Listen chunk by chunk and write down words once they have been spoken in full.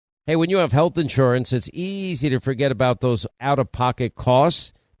Hey, when you have health insurance, it's easy to forget about those out-of-pocket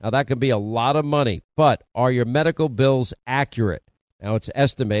costs. Now, that can be a lot of money, but are your medical bills accurate? Now, it's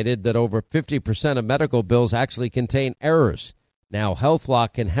estimated that over 50% of medical bills actually contain errors. Now,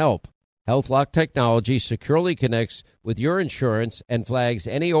 HealthLock can help. HealthLock technology securely connects with your insurance and flags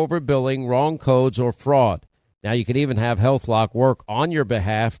any overbilling, wrong codes, or fraud. Now, you can even have HealthLock work on your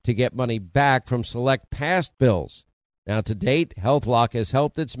behalf to get money back from select past bills. Now, to date, HealthLock has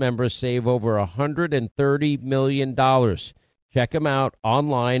helped its members save over $130 million. Check them out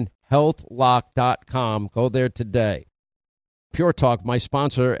online, healthlock.com. Go there today. Pure Talk, my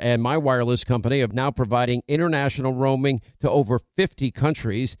sponsor and my wireless company, are now providing international roaming to over 50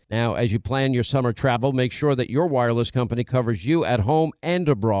 countries. Now, as you plan your summer travel, make sure that your wireless company covers you at home and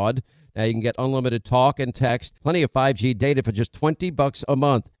abroad. Now, you can get unlimited talk and text, plenty of 5G data for just $20 a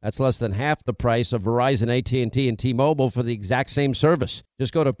month. That's less than half the price of Verizon, AT&T, and T-Mobile for the exact same service.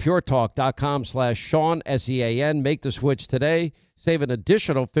 Just go to puretalk.com/Sean, S-E-A-N. Make the switch today. Save an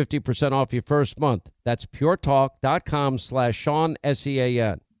additional 50% off your first month. That's puretalk.com/Sean,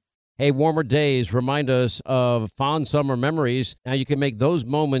 S-E-A-N. Hey, warmer days remind us of fond summer memories. Now you can make those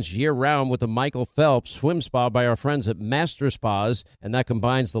moments year-round with the Michael Phelps Swim Spa by our friends at Master Spas, and that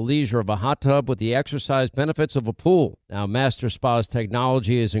combines the leisure of a hot tub with the exercise benefits of a pool. Now, Master Spa's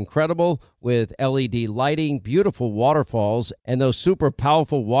technology is incredible with LED lighting, beautiful waterfalls, and those super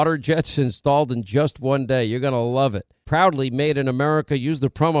powerful water jets installed in just one day. You're going to love it. Proudly made in America. Use the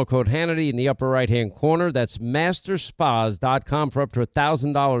promo code Hannity in the upper right-hand corner. That's masterspas.com for up to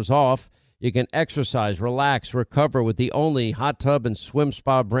 $1,000 off. You can exercise, relax, recover with the only hot tub and swim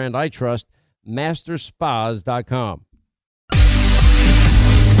spa brand I trust, masterspas.com.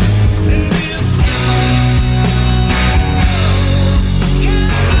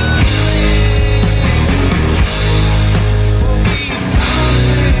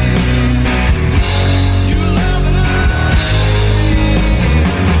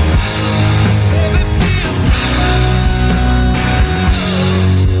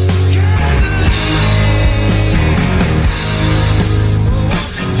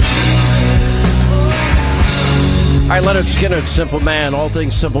 All right, Leonard Skinner, Simple Man. All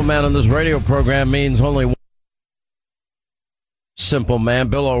things Simple Man on this radio program means only one Simple Man.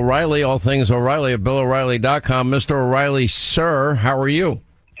 Bill O'Reilly, all things O'Reilly at BillO'Reilly.com. Mr. O'Reilly, sir, how are you?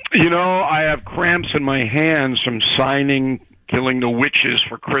 You know, I have cramps in my hands from signing Killing the Witches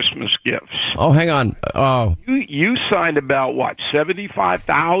for Christmas gifts. Oh, hang on. You signed about, what,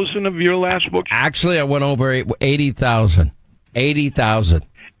 75,000 of your last book? Actually, I went over 80,000. 80,000.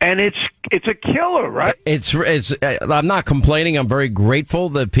 And it's a killer, right? It's. I'm not complaining. I'm very grateful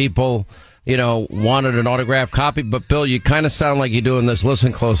that people, wanted an autographed copy. But Bill, you kind of sound like you're doing this.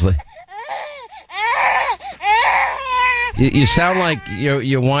 Listen closely. You sound like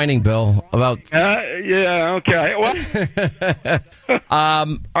you're whining, Bill, about. Yeah. Okay. Well. All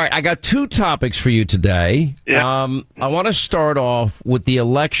right. I got two topics for you today. Yeah. I want to start off with the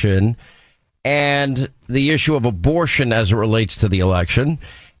election and the issue of abortion as it relates to the election,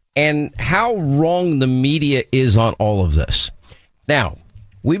 and how wrong the media is on all of this. Now,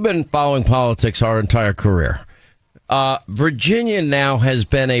 we've been following politics our entire career. Virginia now has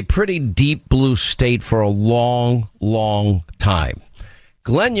been a pretty deep blue state for a long, long time.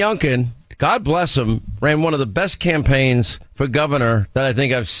 Glenn Youngkin, God bless him, ran one of the best campaigns for governor that I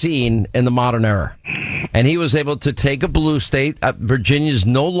think I've seen in the modern era. And he was able to take a blue state. Virginia's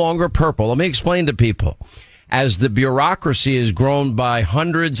no longer purple. Let me explain to people. As the bureaucracy has grown by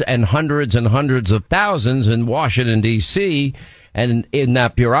hundreds and hundreds and hundreds of thousands in Washington, D.C., and in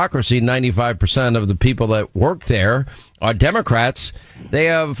that bureaucracy, 95% of the people that work there are Democrats. They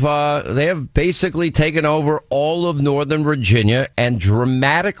have basically taken over all of Northern Virginia and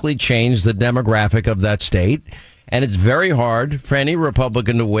dramatically changed the demographic of that state. And it's very hard for any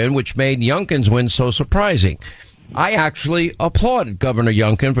Republican to win, which made Youngkin's win so surprising. I actually applaud Governor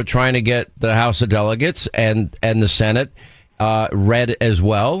Youngkin for trying to get the House of Delegates and the Senate red as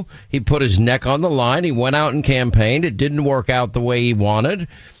well. He put his neck on the line. He went out and campaigned. It didn't work out the way he wanted.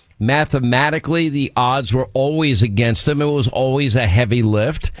 Mathematically, the odds were always against him. It was always a heavy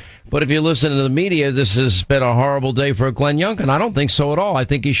lift. But if you listen to the media, this has been a horrible day for Glenn Youngkin. I don't think so at all. I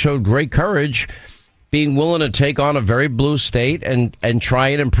think he showed great courage, being willing to take on a very blue state and try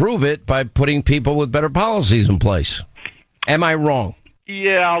and improve it by putting people with better policies in place. Am I wrong?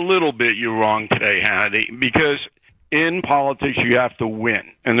 Yeah, a little bit you're wrong today, Hannity, because in politics you have to win.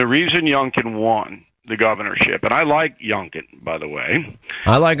 And the reason Youngkin won the governorship, and I like Youngkin, by the way.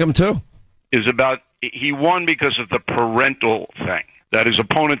 I like him too. He won because of the parental thing. that his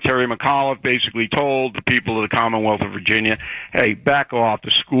opponent, Terry McAuliffe, basically told the people of the Commonwealth of Virginia, hey, back off.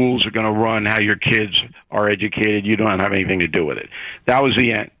 The schools are going to run how your kids are educated. You don't have anything to do with it. That was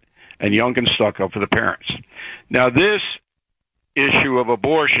the end. And Youngkin stuck up for the parents. Now, this issue of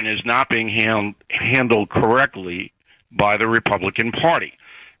abortion is not being handled correctly by the Republican Party.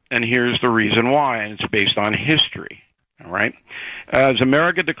 And here's the reason why, and it's based on history. All right? As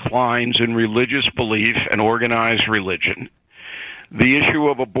America declines in religious belief and organized religion, the issue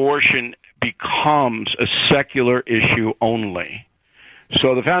of abortion becomes a secular issue only.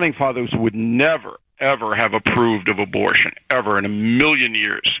 So the Founding Fathers would never, ever have approved of abortion, ever in a million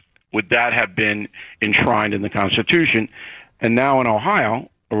years would that have been enshrined in the Constitution. And now in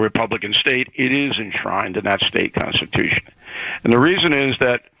Ohio, a Republican state, it is enshrined in that state constitution. And the reason is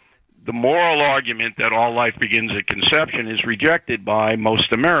that the moral argument that all life begins at conception is rejected by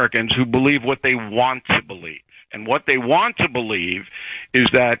most Americans who believe what they want to believe. And what they want to believe is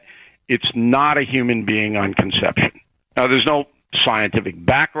that it's not a human being on conception. Now, there's no scientific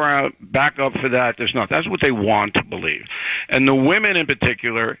backup for that. There's not. That's what they want to believe. And the women in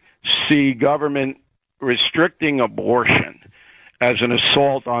particular see government restricting abortion as an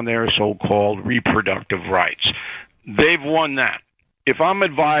assault on their so-called reproductive rights. They've won that. If I'm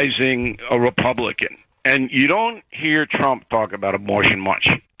advising a Republican, and you don't hear Trump talk about abortion much,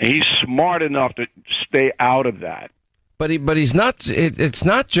 and he's smart enough to stay out of that. But he's not. It's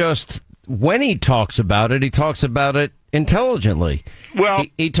not just when he talks about it. He talks about it intelligently. Well,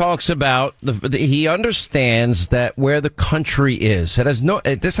 he talks about he understands that where the country is. It has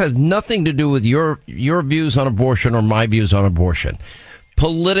this has nothing to do with your views on abortion or my views on abortion.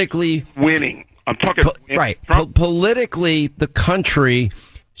 Politically winning. I'm talking right. Politically, the country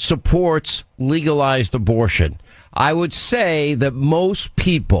supports legalized abortion. I would say that most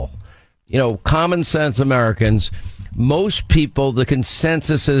people, common sense Americans, most people, the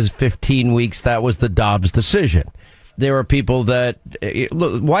consensus is 15 weeks. That was the Dobbs decision. There are people that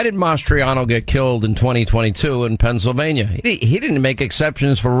look. Why did Mastriano get killed in 2022 in Pennsylvania? He didn't make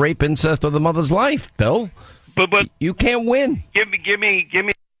exceptions for rape, incest, or the mother's life. Bill, but you can't win. Give me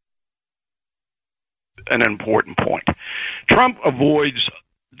an important point. Trump avoids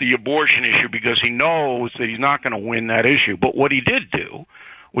the abortion issue because he knows that he's not going to win that issue. But what he did do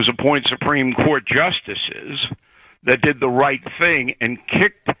was appoint Supreme Court justices that did the right thing and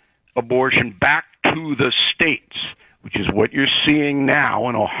kicked abortion back to the states, which is what you're seeing now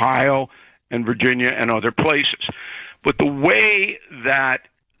in Ohio and Virginia and other places. But the way that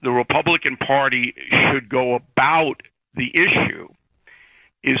the Republican Party should go about the issue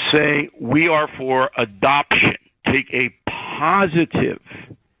is say, we are for adoption. Take a positive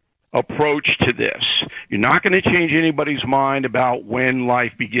approach to this. You're not going to change anybody's mind about when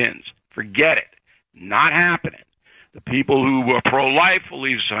life begins. Forget it. Not happening. The people who are pro-life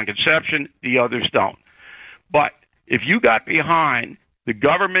believe it's on conception. The others don't. But if you got behind the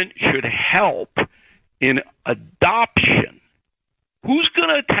government should help in adoption, who's going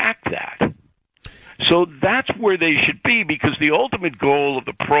to attack that? So that's where they should be, because the ultimate goal of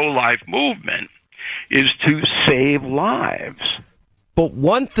the pro-life movement is to save lives. But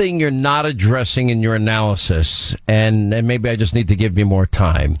one thing you're not addressing in your analysis, and maybe I just need to give you more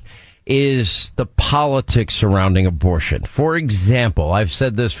time, is the politics surrounding abortion. For example, I've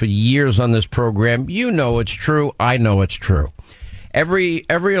said this for years on this program. You know it's true. I know it's true. Every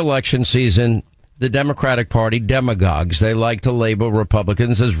election season, the Democratic Party demagogues, they like to label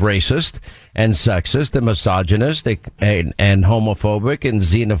Republicans as racist and sexist and misogynistic and homophobic and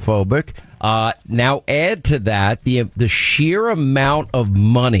xenophobic. Now add to that the sheer amount of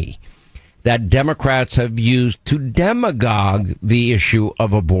money that Democrats have used to demagogue the issue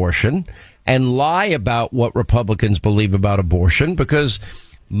of abortion and lie about what Republicans believe about abortion, because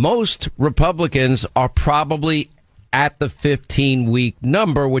most Republicans are probably at the 15-week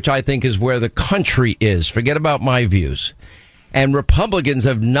number, which I think is where the country is. Forget about my views. And Republicans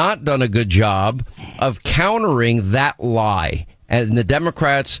have not done a good job of countering that lie. And the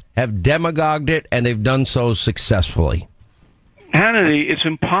Democrats have demagogued it, and they've done so successfully. Hannity, it's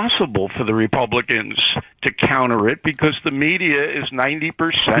impossible for the Republicans to counter it because the media is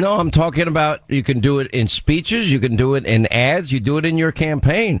 90%. No, I'm talking about you can do it in speeches, you can do it in ads, you do it in your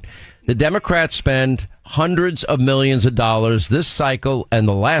campaign. The Democrats spend hundreds of millions of dollars this cycle and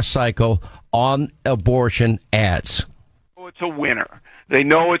the last cycle on abortion ads. Oh, it's a winner. They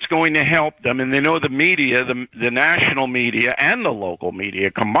know it's going to help them, and they know the media, the national media and the local media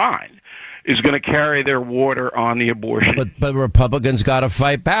combined, is going to carry their water on the abortion. But Republicans got to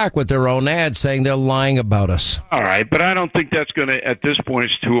fight back with their own ads saying they're lying about us. All right, but I don't think that's going to, at this point,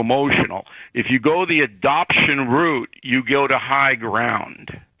 it's too emotional. If you go the adoption route, you go to high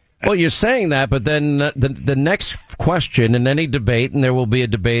ground. Well, you're saying that, but then the next question in any debate, and there will be a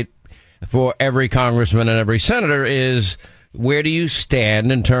debate for every congressman and every senator, is where do you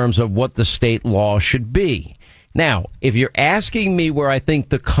stand in terms of what the state law should be? Now, if you're asking me where I think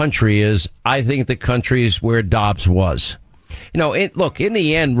the country is, I think the country is where Dobbs was. You know, look, in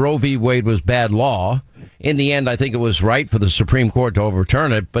the end, Roe v. Wade was bad law. In the end, I think it was right for the Supreme Court to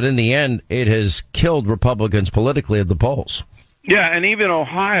overturn it. But in the end, it has killed Republicans politically at the polls. Yeah, and even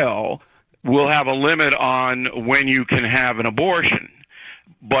Ohio will have a limit on when you can have an abortion.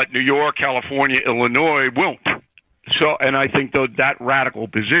 But New York, California, Illinois won't. So, and I think that radical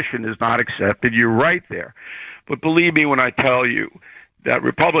position is not accepted. You're right there. But believe me when I tell you that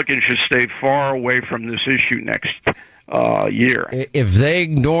Republicans should stay far away from this issue next year. If they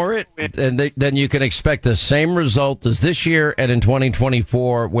ignore it, then you can expect the same result as this year and in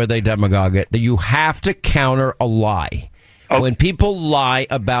 2024 where they demagogue it. You have to counter a lie. Okay. When people lie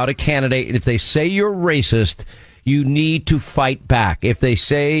about a candidate, if they say you're racist, you need to fight back. If they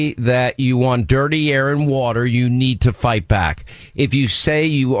say that you want dirty air and water, you need to fight back. If you say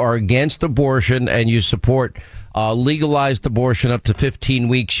you are against abortion and you support legalized abortion up to 15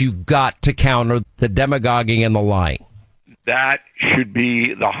 weeks, you got to counter the demagoguing and the lying. That should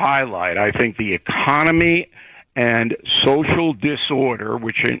be the highlight. I think the economy and social disorder,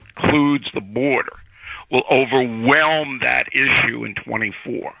 which includes the border, will overwhelm that issue in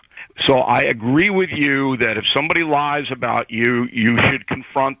 24. So I agree with you that if somebody lies about you, you should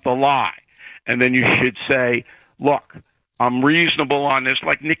confront the lie. And then you should say, look, I'm reasonable on this,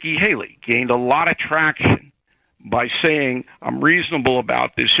 like Nikki Haley gained a lot of traction by saying I'm reasonable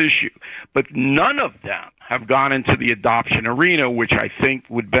about this issue. But none of them have gone into the adoption arena, which I think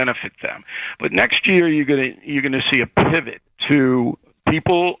would benefit them. But next year you're going to see a pivot to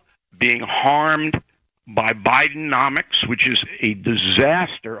people being harmed by Bidenomics, which is a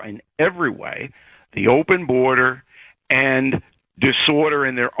disaster in every way, the open border, and disorder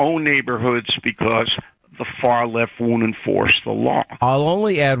in their own neighborhoods because the far left won't enforce the law. I'll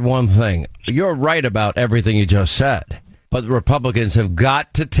only add one thing. You're right about everything you just said, but the Republicans have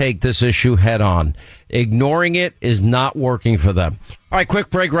got to take this issue head on. Ignoring it is not working for them. All right, quick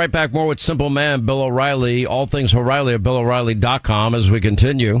break. Right back. More with Simple Man, Bill O'Reilly. All things O'Reilly at BillO'Reilly.com as we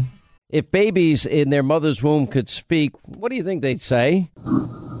continue. If babies in their mother's womb could speak, what do you think they'd say?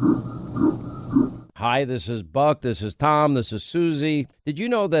 Hi, this is Buck. This is Tom. This is Susie. Did you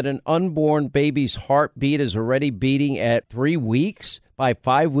know that an unborn baby's heartbeat is already beating at 3 weeks? By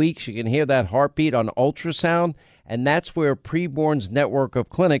 5 weeks, you can hear that heartbeat on ultrasound. And that's where Preborn's network of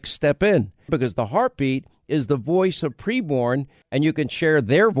clinics step in, because the heartbeat is the voice of preborn, and you can share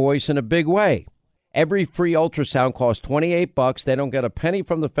their voice in a big way. Every free ultrasound costs $28. They don't get a penny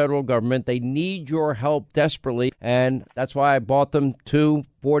from the federal government. They need your help desperately. And that's why I bought them 2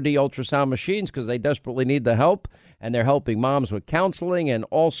 4D ultrasound machines, because they desperately need the help. And they're helping moms with counseling and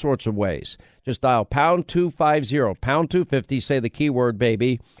all sorts of ways. Just dial pound 250, pound 250, say the keyword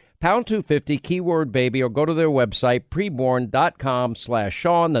baby, pound 250, keyword baby, or go to their website,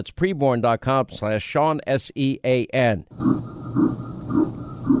 preborn.com/Sean. That's preborn.com/Sean, SEAN.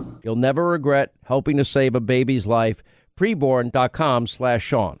 You'll never regret helping to save a baby's life.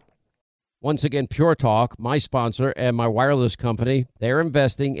 Preborn.com/Sean. Once again, Pure Talk, my sponsor and my wireless company, they're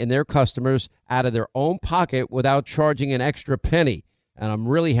investing in their customers out of their own pocket without charging an extra penny. And I'm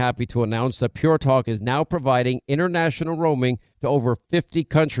really happy to announce that Pure Talk is now providing international roaming to over 50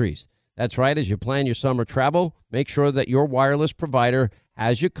 countries. That's right. As you plan your summer travel, make sure that your wireless provider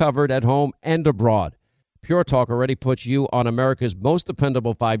has you covered at home and abroad. Pure Talk already puts you on America's most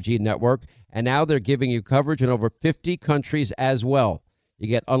dependable 5G network, and now they're giving you coverage in over 50 countries as well. You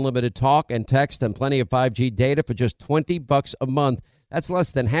get unlimited talk and text and plenty of 5G data for just $20 a month. That's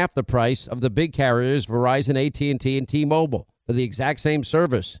less than half the price of the big carriers, Verizon, AT&T, and T-Mobile, for the exact same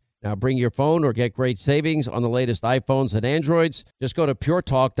service. Now bring your phone or get great savings on the latest iPhones and Androids. Just go to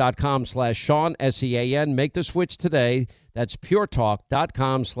puretalk.com/Sean, SEAN. Make the switch today. That's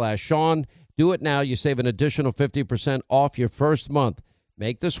puretalk.com/Sean. Do it now. You save an additional 50% off your first month.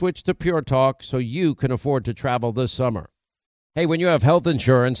 Make the switch to Pure Talk so you can afford to travel this summer. Hey, when you have health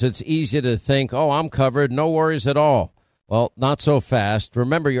insurance, it's easy to think, oh, I'm covered, no worries at all. Well, not so fast.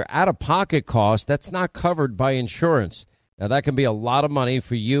 Remember, your out-of-pocket cost, that's not covered by insurance. Now, that can be a lot of money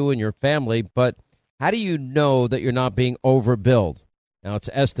for you and your family, but how do you know that you're not being overbilled? Now, it's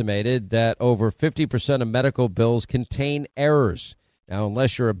estimated that over 50% of medical bills contain errors. Now,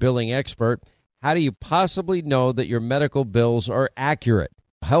 unless you're a billing expert, how do you possibly know that your medical bills are accurate?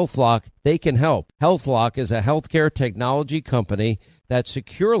 HealthLock, they can help. HealthLock is a healthcare technology company that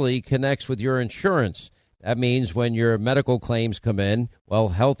securely connects with your insurance. That means when your medical claims come in,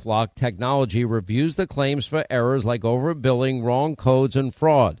 well, HealthLock technology reviews the claims for errors like overbilling, wrong codes, and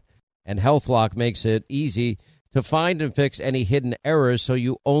fraud. And HealthLock makes it easy to find and fix any hidden errors so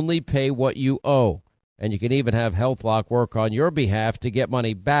you only pay what you owe. And you can even have HealthLock work on your behalf to get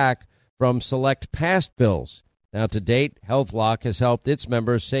money back from select past bills. Now, to date, HealthLock has helped its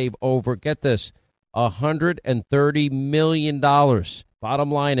members save over, get this, $130 million.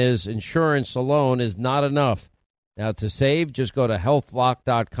 Bottom line is, insurance alone is not enough. Now, to save, just go to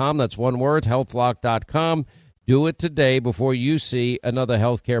healthlock.com. That's one word, healthlock.com. Do it today before you see another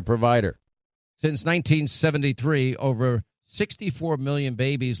healthcare provider. Since 1973, over 64 million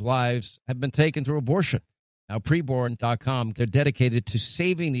babies' lives have been taken through abortion. Now, preborn.com, they're dedicated to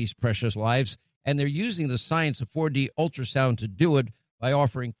saving these precious lives, and they're using the science of 4D ultrasound to do it by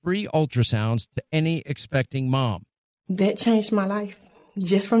offering free ultrasounds to any expecting mom. That changed my life,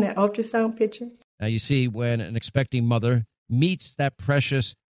 just from that ultrasound picture. Now, you see, when an expecting mother meets that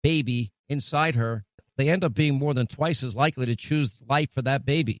precious baby inside her, they end up being more than twice as likely to choose life for that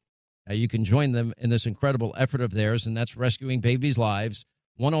baby. Now, you can join them in this incredible effort of theirs, and that's rescuing babies' lives.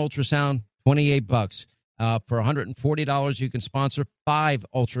 One ultrasound, $28. For $140, you can sponsor 5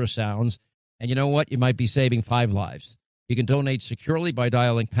 ultrasounds. And you know what? You might be saving 5 lives. You can donate securely by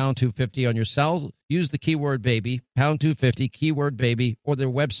dialing pound 250 on your cell. Use the keyword baby, pound 250, keyword baby, or their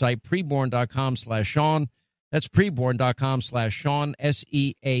website, preborn.com/Sean. That's preborn.com/Sean,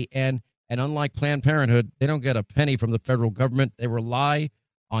 SEAN. And unlike Planned Parenthood, they don't get a penny from the federal government. They rely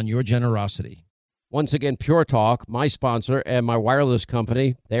on your generosity. Once again, Pure Talk, my sponsor and my wireless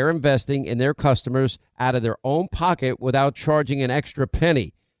company, they're investing in their customers out of their own pocket without charging an extra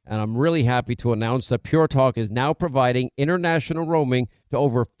penny. And I'm really happy to announce that Pure Talk is now providing international roaming to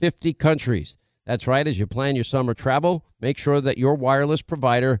over 50 countries. That's right. As you plan your summer travel, make sure that your wireless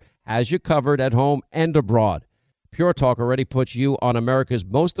provider has you covered at home and abroad. Pure Talk already puts you on America's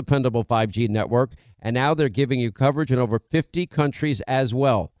most dependable 5G network, and now they're giving you coverage in over 50 countries as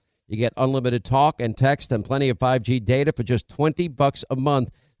well. You get unlimited talk and text and plenty of 5G data for just $20 a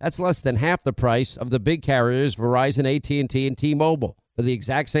month. That's less than half the price of the big carriers, Verizon, AT&T, and T-Mobile, for the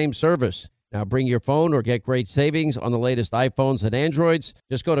exact same service. Now bring your phone or get great savings on the latest iPhones and Androids.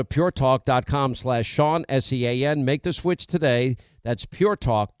 Just go to puretalk.com/Sean, SEAN. Make the switch today. That's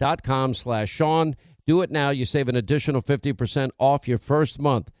puretalk.com/Sean. Do it now. You save an additional 50% off your first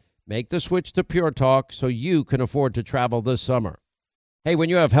month. Make the switch to Pure Talk so you can afford to travel this summer. Hey, when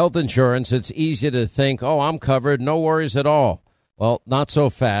you have health insurance, it's easy to think, oh, I'm covered, no worries at all. Well, not so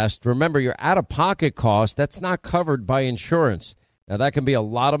fast. Remember, your out-of-pocket cost, that's not covered by insurance. Now, that can be a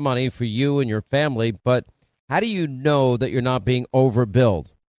lot of money for you and your family, but how do you know that you're not being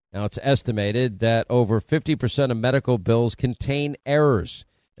overbilled? Now, it's estimated that over 50% of medical bills contain errors.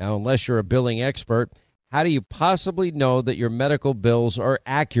 Now, unless you're a billing expert, how do you possibly know that your medical bills are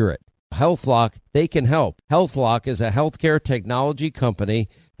accurate? HealthLock, they can help. HealthLock is a healthcare technology company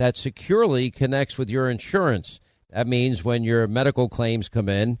that securely connects with your insurance. That means when your medical claims come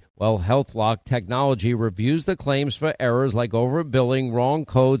in, well, HealthLock technology reviews the claims for errors like overbilling, wrong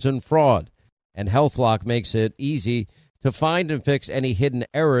codes, and fraud. And HealthLock makes it easy to find and fix any hidden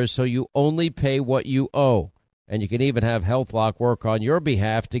errors so you only pay what you owe. And you can even have HealthLock work on your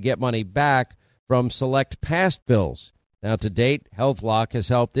behalf to get money back from select past bills. Now, to date, HealthLock has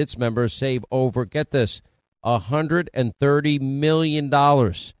helped its members save over, get this, $130 million.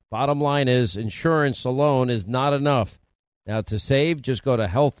 Bottom line is, insurance alone is not enough. Now, to save, just go to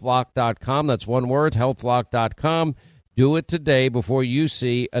healthlock.com. That's one word, healthlock.com. Do it today before you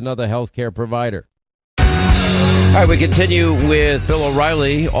see another healthcare provider. All right, we continue with Bill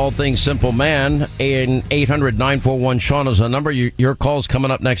O'Reilly, All Things Simple Man, and 800-941-SEAN is the number. Your call's coming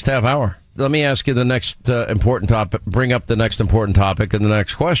up next half hour. Let me ask you the next important topic, bring up the next important topic in the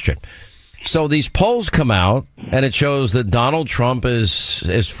next question. So these polls come out, and it shows that Donald Trump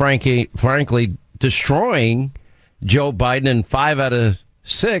is frankly destroying Joe Biden in 5 out of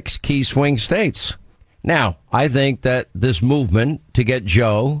 6 key swing states. Now, I think that this movement to get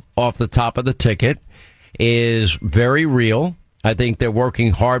Joe off the top of the ticket is very real. I think they're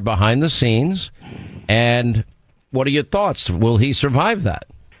working hard behind the scenes. And what are your thoughts? Will he survive that?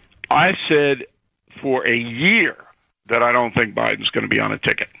 I said for a year that I don't think Biden's going to be on a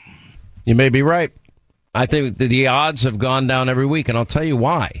ticket. You may be right. I think the odds have gone down every week, and I'll tell you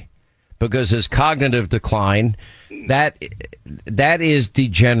why. Because his cognitive decline, that is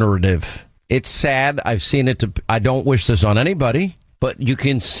degenerative. It's sad. I've seen it. I don't wish this on anybody. but you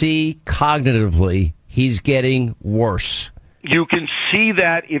can see cognitively he's getting worse. You can see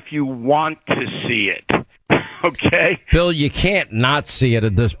that if you want to see it. Okay? Bill, you can't not see it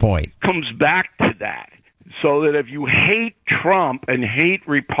at this point. Comes back to that. So that if you hate Trump and hate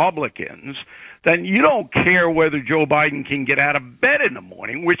Republicans, then you don't care whether Joe Biden can get out of bed in the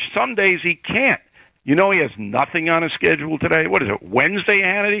morning, which some days he can't. You know he has nothing on his schedule today. What is it, Wednesday,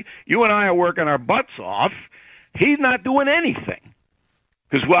 Hannity? You and I are working our butts off. He's not doing anything.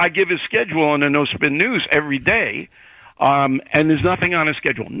 Because I give his schedule on the No Spin News every day, and there's nothing on his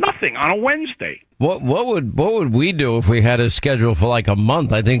schedule. Nothing on a Wednesday. What would we do if we had his schedule for like a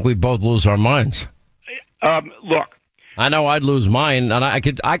month? I think we'd both lose our minds. Look. I know I'd lose mine, and I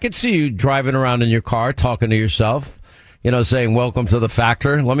could see you driving around in your car talking to yourself, saying, welcome to the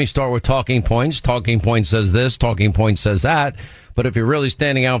factor. Let me start with talking points. Talking point says this, talking point says that. But if you're really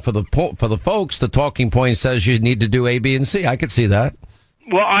standing out for the folks, the talking point says you need to do A, B, and C. I could see that.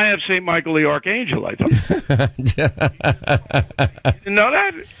 Well, I have St. Michael the Archangel, I thought. You know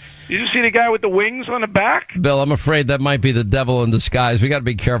that? You see the guy with the wings on the back? Bill, I'm afraid that might be the devil in disguise. We got to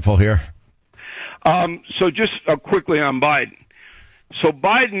be careful here. So just quickly on Biden. So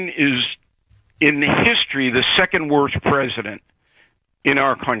Biden is, in history, the second worst president in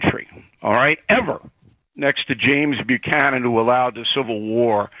our country, all right, ever, next to James Buchanan, who allowed the Civil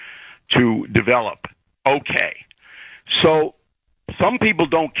War to develop. Okay. So some people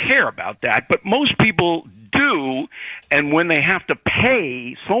don't care about that, but most people do, and when they have to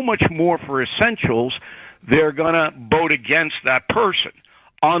pay so much more for essentials, they're going to vote against that person,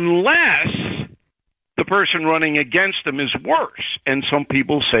 unless the person running against them is worse, and some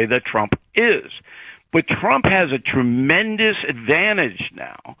people say that Trump is. But Trump has a tremendous advantage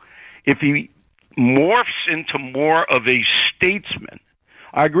now if he morphs into more of a statesman.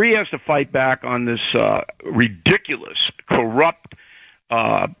 I agree he has to fight back on this ridiculous, corrupt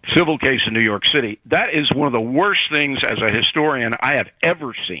civil case in New York City. That is one of the worst things as a historian I have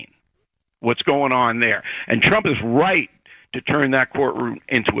ever seen, what's going on there. And Trump is right to turn that courtroom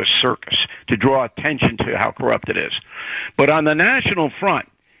into a circus, to draw attention to how corrupt it is. But on the national front,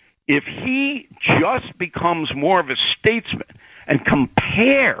 if he just becomes more of a statesman and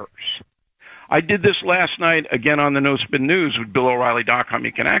compares, I did this last night again on the No Spin News with BillO'Reilly.com.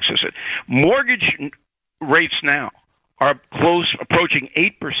 You can access it. Mortgage rates now are approaching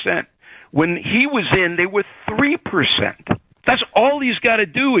 8%. When he was in, they were 3%. That's all he's got to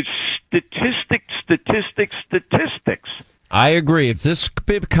do is statistics. I agree. If this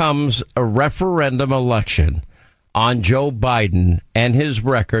becomes a referendum election on Joe Biden and his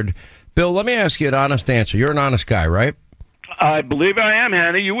record, Bill, let me ask you an honest answer. You're an honest guy, right? I believe I am,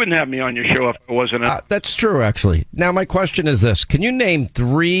 Hannah. You wouldn't have me on your show if I wasn't. That's true, actually. Now, my question is this. Can you name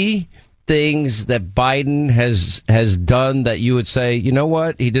 3 things that Biden has done that you would say, you know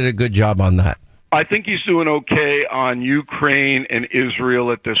what, he did a good job on that? I think he's doing okay on Ukraine and Israel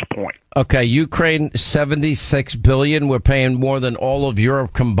at this point. Okay, Ukraine, $76 billion. We're paying more than all of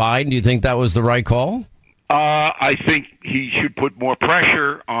Europe combined. Do you think that was the right call? I think he should put more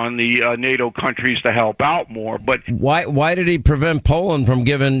pressure on the NATO countries to help out more. But why did he prevent Poland from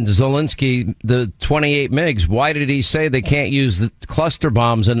giving Zelensky the 28 MiGs? Why did he say they can't use the cluster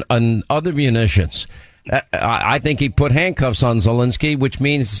bombs and other munitions? I think he put handcuffs on Zelensky, which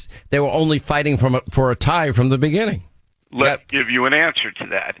means they were only fighting for a tie from the beginning. Let's give you an answer to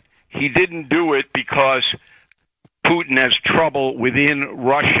that. He didn't do it because Putin has trouble within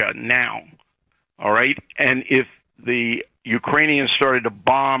Russia now. All right? And if the Ukrainians started to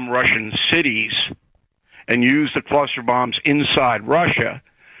bomb Russian cities and use the cluster bombs inside Russia,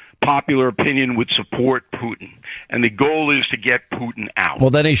 popular opinion would support Putin. And the goal is to get Putin out. Well,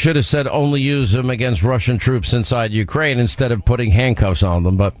 then he should have said only use them against Russian troops inside Ukraine instead of putting handcuffs on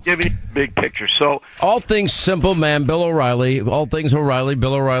them. But give me the big picture. So all things simple, man. Bill O'Reilly. All things O'Reilly.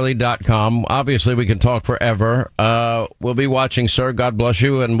 BillO'Reilly.com. Obviously, we can talk forever. We'll be watching, sir. God bless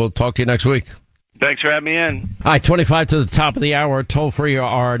you, and we'll talk to you next week. Thanks for having me in. All right, 25 to the top of the hour. Toll free.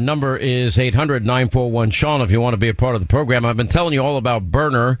 Our number is 800-941-SEAN if you want to be a part of the program. I've been telling you all about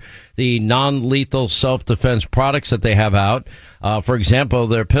Byrna, the non-lethal self-defense products that they have out. For example,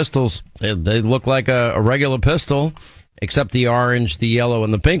 their pistols, they look like a regular pistol, except the orange, the yellow,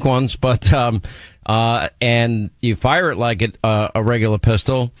 and the pink ones. But and you fire it like a regular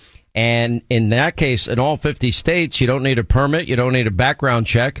pistol. And in that case, in all 50 states, you don't need a permit. You don't need a background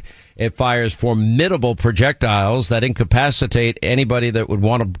check. It fires formidable projectiles that incapacitate anybody that would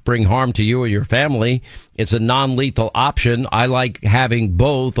want to bring harm to you or your family. It's a non-lethal option. I like having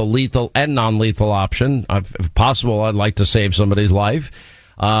both a lethal and non-lethal option. If possible, I'd like to save somebody's life.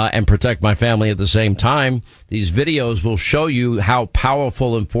 and protect my family at the same time. These videos will show you how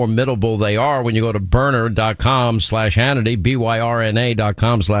powerful and formidable they are when you go to Byrna.com/Hannity,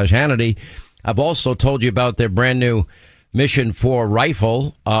 BYRNA.com/Hannity. I've also told you about their brand new Mission 4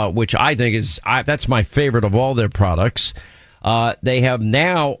 rifle, which I think that's my favorite of all their products. They have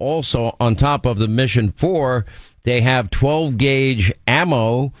now also, on top of the Mission 4, they have 12 gauge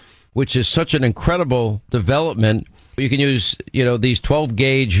ammo, which is such an incredible development. You can use, these 12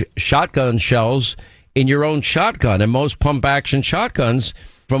 gauge shotgun shells in your own shotgun, and most pump action shotguns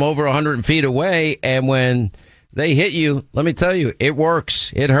from over 100 feet away. And when they hit you, let me tell you, it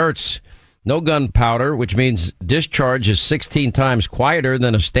works. It hurts. No gunpowder, which means discharge is 16 times quieter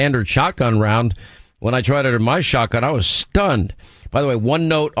than a standard shotgun round. When I tried it in my shotgun, I was stunned. By the way, one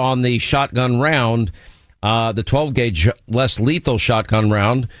note on the shotgun round, the 12 gauge less lethal shotgun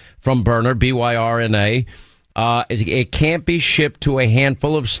round from Byrna, BYRNA, it can't be shipped to a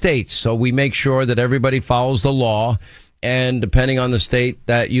handful of states. So we make sure that everybody follows the law. And depending on the state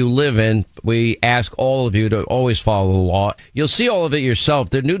that you live in, we ask all of you to always follow the law. You'll see all of it yourself.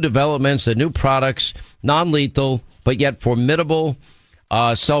 They're new developments, they're new products, non-lethal, but yet formidable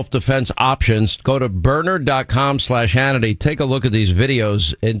self-defense options. Go to Byrna.com/Hannity. Take a look at these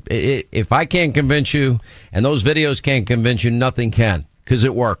videos. If I can't convince you, and those videos can't convince you, nothing can, because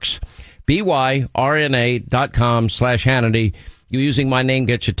it works. BYRNA.com/Hannity. You using my name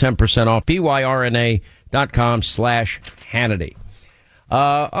gets you 10% off. BYRNA.com/Hannity.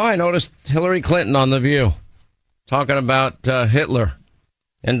 I noticed Hillary Clinton on The View talking about Hitler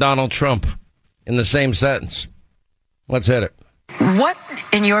and Donald Trump in the same sentence. Let's hit it. What,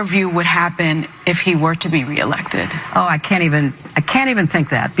 in your view, would happen if he were to be reelected? Oh, I can't even think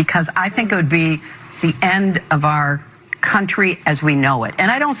that, because I think it would be the end of our country as we know it.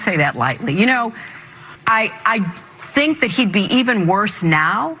 And I don't say that lightly. I think that he'd be even worse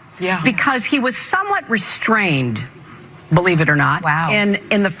now, because he was somewhat restrained, believe it or not,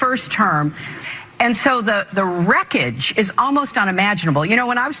 in the first term. And so the wreckage is almost unimaginable.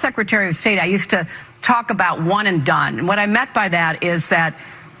 When I was Secretary of State, I used to talk about one and done. And what I meant by that is that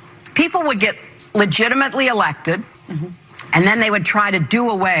people would get legitimately elected, and then they would try to do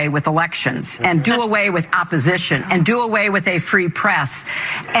away with elections and do away with opposition and do away with a free press.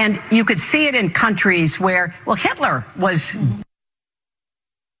 And you could see it in countries where, Hitler was.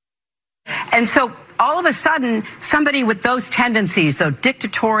 And so all of a sudden, somebody with those tendencies, those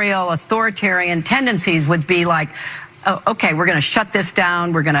dictatorial, authoritarian tendencies, would be like, oh, okay, we're going to shut this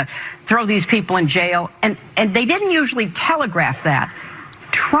down. We're going to throw these people in jail. And they didn't usually telegraph that.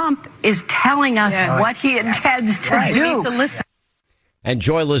 Trump is telling us what he intends to do. And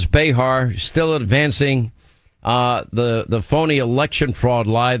Joyless Behar still advancing the phony election fraud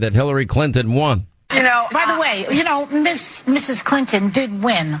lie that Hillary Clinton won. By the way, Mrs. Clinton did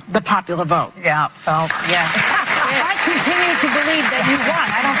win the popular vote. Yeah. Oh, yeah. I continue to believe that you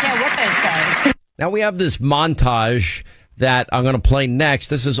won. I don't care what they say. Now we have this montage that I'm going to play next.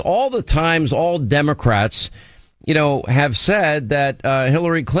 This is all the times all Democrats, have said that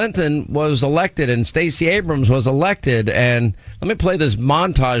Hillary Clinton was elected and Stacey Abrams was elected. And let me play this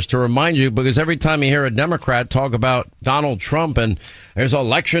montage to remind you, because every time you hear a Democrat talk about Donald Trump and there's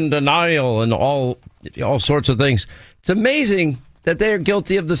election denial and all sorts of things, it's amazing that they are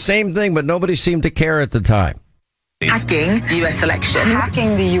guilty of the same thing, but nobody seemed to care at the time. Hacking the U.S. election.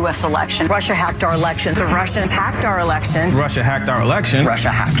 Hacking the U.S. election. Russia hacked our election. The Russians hacked our election. Russia hacked our election. Russia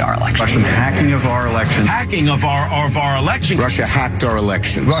hacked our election. Russian hacking of our election. Hacking of our election. Russia hacked our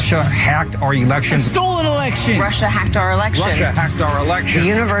elections. Russia hacked our elections. Stolen election. Russia hacked our election. Russia hacked our election. The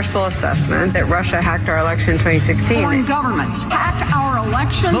universal assessment that Russia hacked our election in 2016. Foreign governments hacked our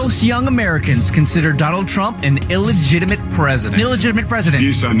elections. Most young Americans consider Donald Trump an illegitimate president.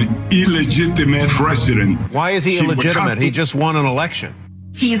 He's an illegitimate president. Why is he illegitimate? He just won an election.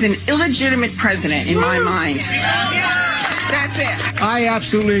 He's an illegitimate president in my mind. That's it. I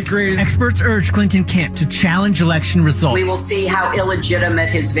absolutely agree. Experts urge Clinton camp to challenge election results. We will see how illegitimate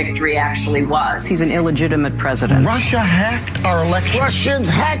his victory actually was. He's an illegitimate president. Russia hacked our election. Russians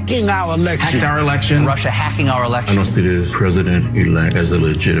hacking our election. Hacked our election. Russia hacking our election. I don't see the president-elect as a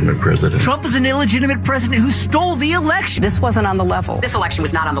legitimate president. Trump is an illegitimate president who stole the election. This wasn't on the level. This election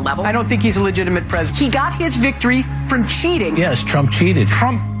was not on the level. I don't think he's a legitimate president. He got his victory from cheating. Yes, Trump cheated.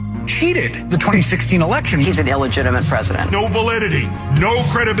 Trump cheated the 2016 election. He's an illegitimate president. No validity, no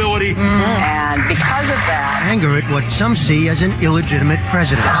credibility. And because of that, anger at what some see as an illegitimate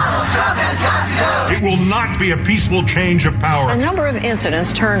president. Donald Trump has got to go. It will not be a peaceful change of power. A number of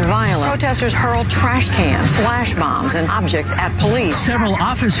incidents turned violent. Protesters hurled trash cans, flash bombs, and objects at police. Several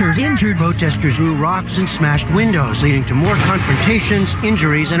officers injured. Protesters threw rocks and smashed windows, leading to more confrontations,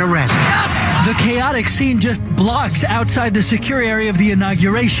 injuries, and arrests. The chaotic scene just blocks outside the secure area of the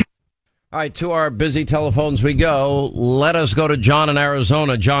inauguration. All right, to our busy telephones we go. Let us go to John in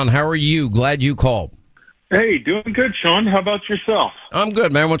Arizona. John, how are you? Glad you called. Hey, doing good, Sean. How about yourself? I'm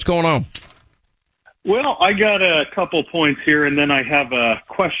good, man. What's going on? Well, I got a couple points here, and then I have a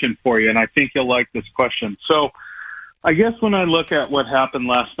question for you, and I think you'll like this question. So I guess when I look at what happened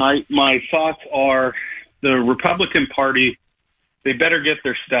last night, my thoughts are the Republican Party, they better get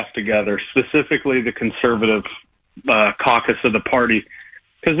their stuff together, specifically the conservative caucus of the party.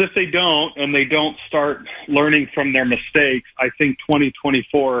 Because if they don't, and they don't start learning from their mistakes, I think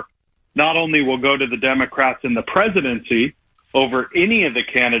 2024 not only will go to the Democrats in the presidency over any of the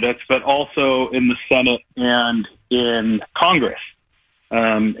candidates, but also in the Senate and in Congress.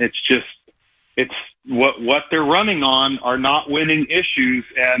 It's what they're running on are not winning issues,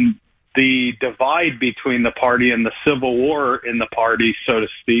 and the divide between the party and the civil war in the party, so to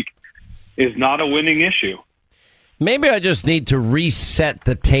speak, is not a winning issue. Maybe I just need to reset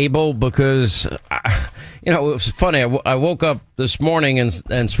the table because, it was funny. I woke up this morning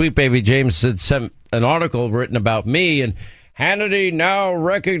and Sweet Baby James had sent an article written about me, and Hannity now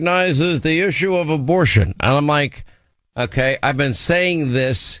recognizes the issue of abortion. And I'm like, okay, I've been saying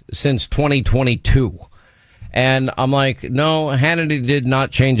this since 2022. And I'm like, no, Hannity did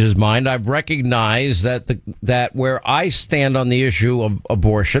not change his mind. I've recognized that where I stand on the issue of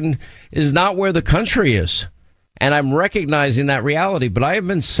abortion is not where the country is. And I'm recognizing that reality. But I have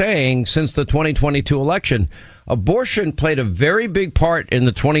been saying since the 2022 election, abortion played a very big part in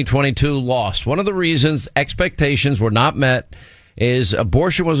the 2022 loss. One of the reasons expectations were not met is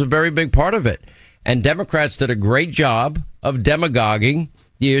abortion was a very big part of it. And Democrats did a great job of demagoguing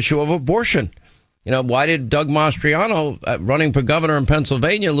the issue of abortion. Why did Doug Mastriano, running for governor in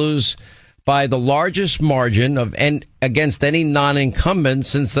Pennsylvania, lose by the largest margin against any non-incumbent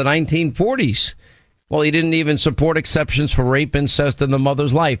since the 1940s? Well, he didn't even support exceptions for rape, incest, and the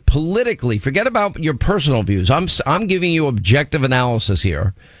mother's life. Politically, forget about your personal views. I'm giving you objective analysis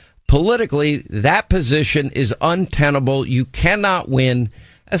here. Politically, that position is untenable. You cannot win,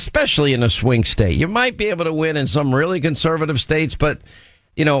 especially in a swing state. You might be able to win in some really conservative states, but,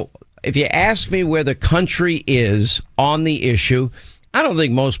 if you ask me where the country is on the issue, I don't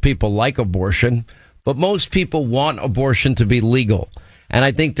think most people like abortion, but most people want abortion to be legal. And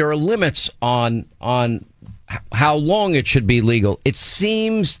I think there are limits on how long it should be legal. It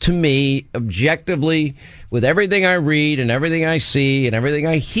seems to me, objectively, with everything I read and everything I see and everything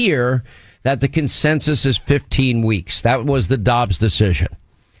I hear, that the consensus is 15 weeks. That was the Dobbs decision.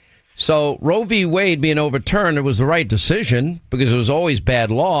 So Roe v. Wade being overturned, it was the right decision because it was always bad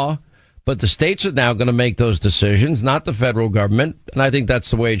law. But the states are now going to make those decisions, not the federal government. And I think that's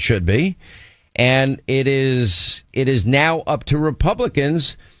the way it should be. And it is now up to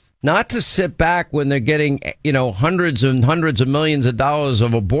Republicans not to sit back when they're getting, hundreds and hundreds of millions of dollars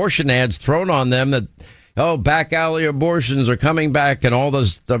of abortion ads thrown on them that, back alley abortions are coming back and all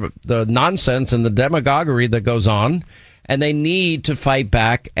the nonsense and the demagoguery that goes on. And they need to fight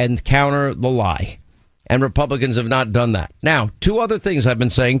back and counter the lie. And Republicans have not done that. Now, two other things I've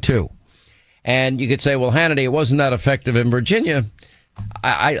been saying, too. And you could say, well, Hannity, it wasn't that effective in Virginia.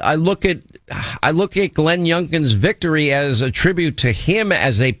 I look at Glenn Youngkin's victory as a tribute to him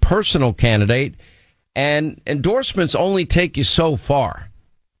as a personal candidate, and endorsements only take you so far.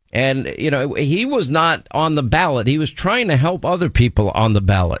 And, he was not on the ballot. He was trying to help other people on the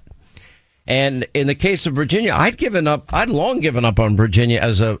ballot. And in the case of Virginia, I'd long given up on Virginia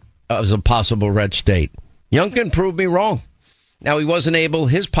as a possible red state. Youngkin proved me wrong. Now, he wasn't able,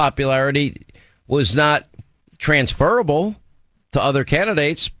 his popularity was not transferable to other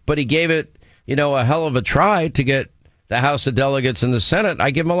candidates, but he gave it, a hell of a try to get the House of Delegates and the Senate.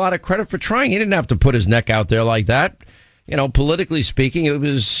 I give him a lot of credit for trying. He didn't have to put his neck out there like that. Politically speaking, it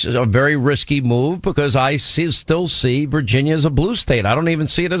was a very risky move because I still see Virginia as a blue state. I don't even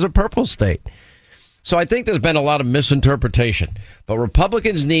see it as a purple state. So I think there's been a lot of misinterpretation. But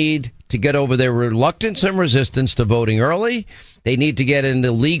Republicans need to get over their reluctance and resistance to voting early. They need to get in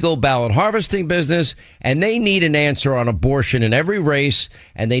the legal ballot harvesting business, and they need an answer on abortion in every race,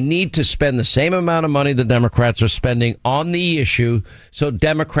 and they need to spend the same amount of money the Democrats are spending on the issue so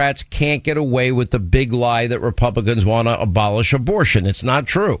Democrats can't get away with the big lie that Republicans want to abolish abortion. It's not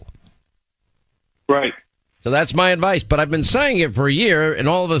true. Right. So that's my advice. But I've been saying it for a year, and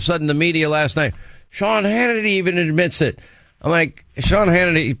all of a sudden the media last night, Sean Hannity even admits it. I'm like, Sean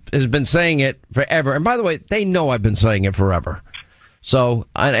Hannity has been saying it forever. And by the way, they know I've been saying it forever. So,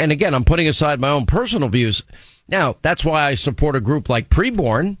 and again, I'm putting aside my own personal views. Now, that's why I support a group like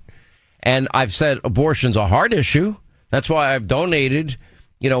Preborn. And I've said abortion's a hard issue. That's why I've donated,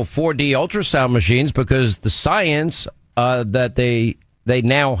 4D ultrasound machines, because the science that they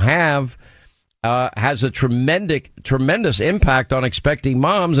now have has a tremendous impact on expecting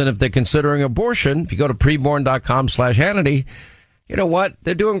moms. And if they're considering abortion, if you go to preborn.com/Hannity, you know what?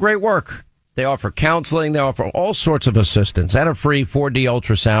 They're doing great work. They offer counseling. They offer all sorts of assistance and a free 4D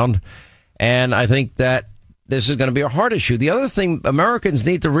ultrasound. And I think that this is going to be a hard issue. The other thing Americans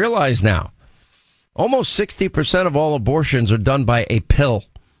need to realize now, almost 60% of all abortions are done by a pill.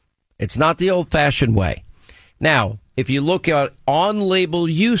 It's not the old-fashioned way. Now, if you look at on-label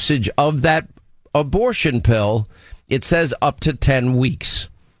usage of that abortion pill, it says up to 10 weeks.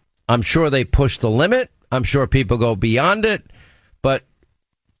 I'm sure they push the limit. I'm sure people go beyond it, but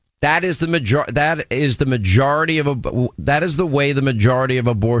that is the way the majority of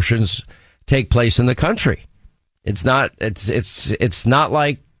abortions take place in the country. It's not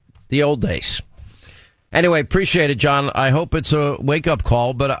like the old days. Anyway, appreciate it, John. I hope it's a wake-up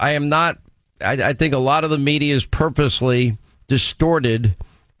call, but I am not. I think a lot of the media has purposely distorted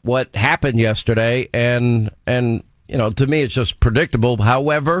what happened yesterday, and to me, it's just predictable.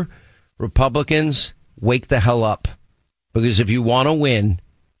 However, Republicans, wake the hell up, because if you want to win,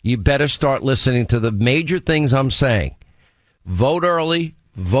 you better start listening to the major things I'm saying. Vote early,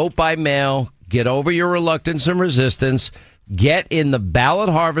 vote by mail, get over your reluctance and resistance, get in the ballot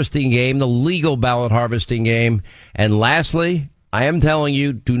harvesting game, the legal ballot harvesting game. And lastly, I am telling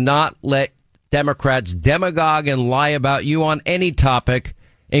you, do not let Democrats demagogue and lie about you on any topic,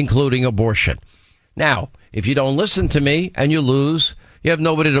 including abortion. Now, if you don't listen to me and you lose, you have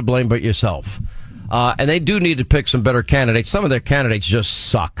nobody to blame but yourself. And they do need to pick some better candidates. Some of their candidates just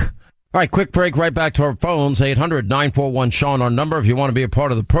suck. All right, quick break, right back to our phones. 800-941-SEAN, our number, if you want to be a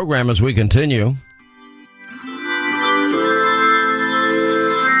part of the program as we continue.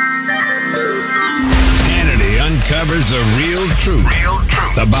 Hannity uncovers the real truth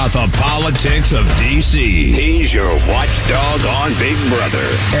about the politics of D.C. He's your watchdog on Big Brother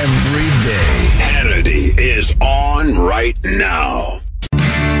every day. Hannity is on right now.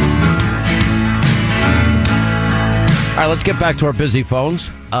 All right, let's get back to our busy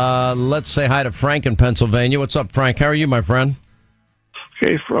phones. Let's say hi to Frank in Pennsylvania. What's up, Frank? How are you, my friend?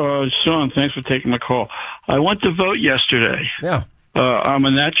 Okay, Sean, thanks for taking my call. I went to vote yesterday. Yeah. I'm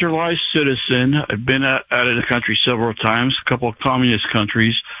a naturalized citizen. I've been out of the country several times, a couple of communist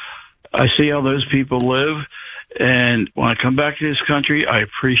countries. I see how those people live, and when I come back to this country, I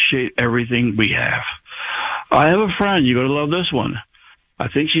appreciate everything we have. I have a friend. You're going to love this one. I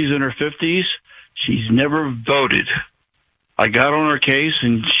think she's in her 50s. She's never voted. I got on her case,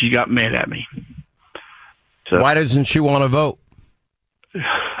 and she got mad at me. So, why doesn't she want to vote?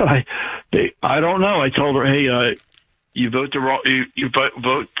 I don't know. I told her, hey, you vote the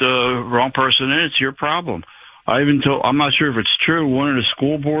wrong person in, it's your problem. I'm not sure if it's true. One of the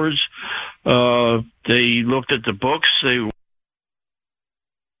school boards, they looked at the books. The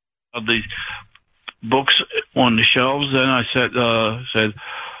books on the shelves. Then I said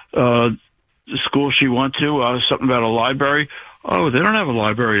the school she went to, something about a library. Oh, they don't have a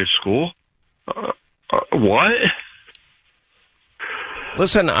library at school. What?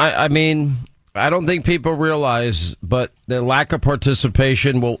 Listen, I mean, I don't think people realize, but their lack of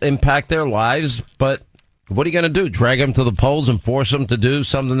participation will impact their lives. But what are you going to do? Drag them to the polls and force them to do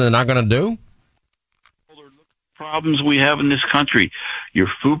something they're not going to do? Problems we have in this country. Your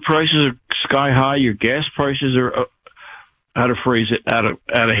food prices are sky high. Your gas prices are, how to phrase it, out of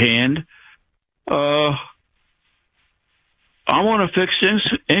hand. I'm on a fixed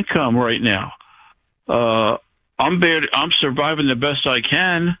income right now. I'm surviving the best I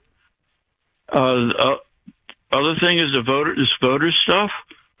can. Other thing is this voter stuff.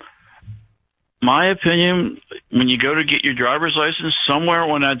 My opinion, when you go to get your driver's license, somewhere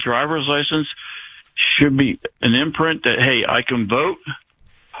on that driver's license should be an imprint that, hey, I can vote.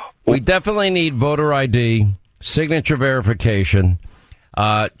 We definitely need voter ID, signature verification,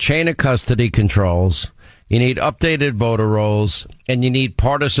 chain of custody controls. You need updated voter rolls, and you need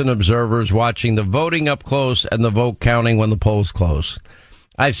partisan observers watching the voting up close and the vote counting when the polls close.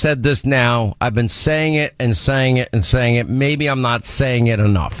 I've said this now. I've been saying it and saying it and saying it. Maybe I'm not saying it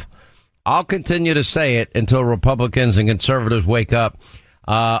enough. I'll continue to say it until Republicans and conservatives wake up.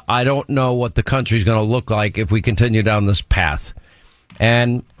 I don't know what the country's going to look like if we continue down this path.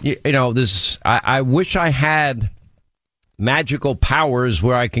 And, you know, I wish I had magical powers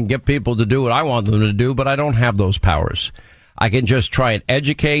where I can get people to do what I want them to do, but I don't have those powers. I can just try and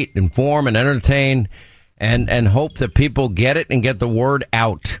educate, inform, and entertain, and hope that people get it and get the word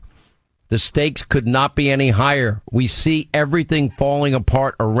out. The stakes could not be any higher. We see everything falling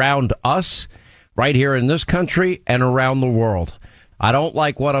apart around us, right here in this country and around the world. I don't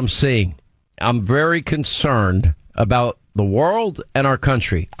like what I'm seeing. I'm very concerned about the world and our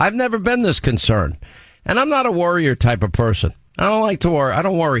country. I've never been this concerned. And I'm not a worrier type of person. I don't like to worry. I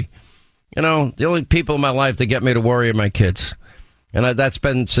don't worry. You know, the only people in my life that get me to worry are my kids. And that's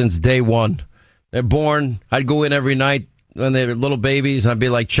been since day one. They're born. I'd go in every night when they were little babies. I'd be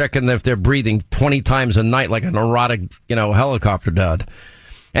like checking if they're breathing 20 times a night like a neurotic, helicopter dud.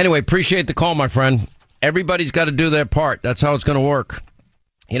 Anyway, appreciate the call, my friend. Everybody's got to do their part. That's how it's going to work.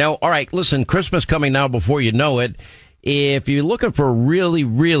 All right, listen, Christmas coming now before you know it. If you're looking for a really,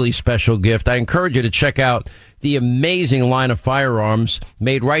 really special gift, I encourage you to check out the amazing line of firearms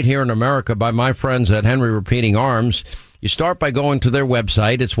made right here in America by my friends at Henry Repeating Arms. You start by going to their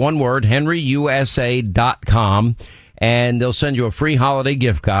website. It's one word, henryusa.com. And they'll send you a free holiday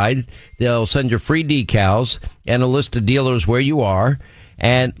gift guide. They'll send you free decals and a list of dealers where you are.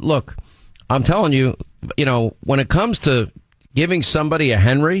 And look, I'm telling you, when it comes to giving somebody a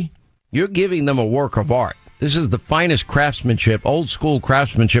Henry, you're giving them a work of art. This is the finest craftsmanship, old school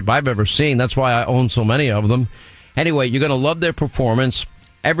craftsmanship I've ever seen. That's why I own so many of them. Anyway, you're going to love their performance.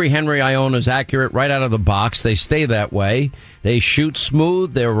 Every Henry I own is accurate right out of the box. They stay that way. They shoot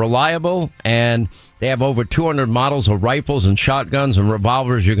smooth. They're reliable. And they have over 200 models of rifles and shotguns and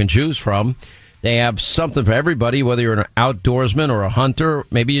revolvers you can choose from. They have something for everybody, whether you're an outdoorsman or a hunter.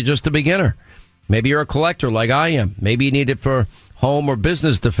 Maybe you're just a beginner. Maybe you're a collector like I am. Maybe you need it for home or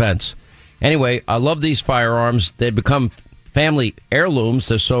business defense. Anyway, I love these firearms. They become family heirlooms.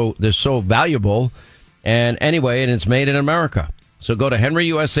 They're so valuable. And it's made in America. So go to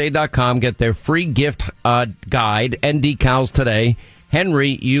henryusa.com, get their free gift guide and decals today.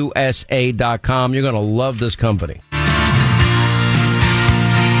 henryusa.com. You're going to love this company.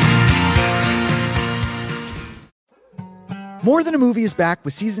 More Than a Movie is back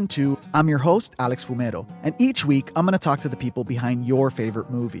with Season 2. I'm your host, Alex Fumero. And each week, I'm going to talk to the people behind your favorite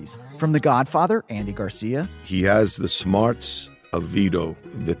movies. From The Godfather, Andy Garcia. He has the smarts of Vito,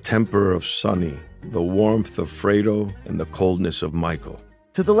 the temper of Sonny, the warmth of Fredo, and the coldness of Michael.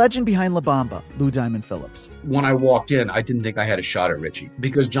 To the legend behind La Bamba, Lou Diamond Phillips. When I walked in, I didn't think I had a shot at Richie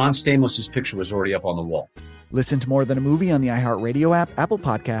because John Stamos' picture was already up on the wall. Listen to More Than a Movie on the iHeartRadio app, Apple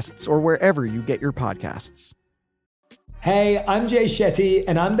Podcasts, or wherever you get your podcasts. Hey, I'm Jay Shetty,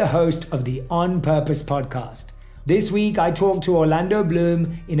 and I'm the host of the On Purpose podcast. This week, I talked to Orlando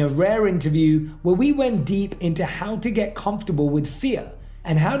Bloom in a rare interview where we went deep into how to get comfortable with fear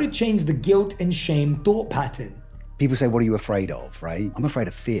and how to change the guilt and shame thought pattern. People say, what are you afraid of, right? I'm afraid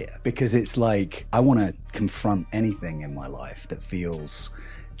of fear because it's like I want to confront anything in my life that feels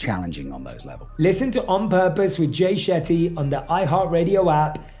challenging on those levels. Listen to On Purpose with Jay Shetty on the iHeartRadio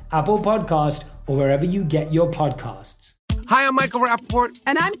app, Apple Podcast, or wherever you get your podcasts. Hi, I'm Michael Rappaport.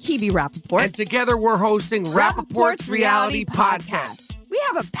 And I'm Kibi Rappaport. And together we're hosting Rappaport's Reality Podcast. We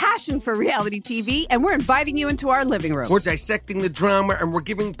have a passion for reality TV, and we're inviting you into our living room. We're dissecting the drama, and we're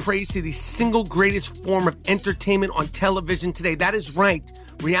giving praise to the single greatest form of entertainment on television today. That is right.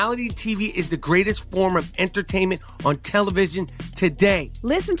 Reality TV is the greatest form of entertainment on television today.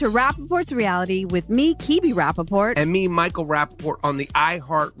 Listen to Rappaport's Reality with me, Kibi Rappaport. And me, Michael Rappaport, on the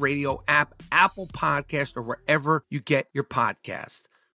iHeartRadio app, Apple Podcast, or wherever you get your podcast.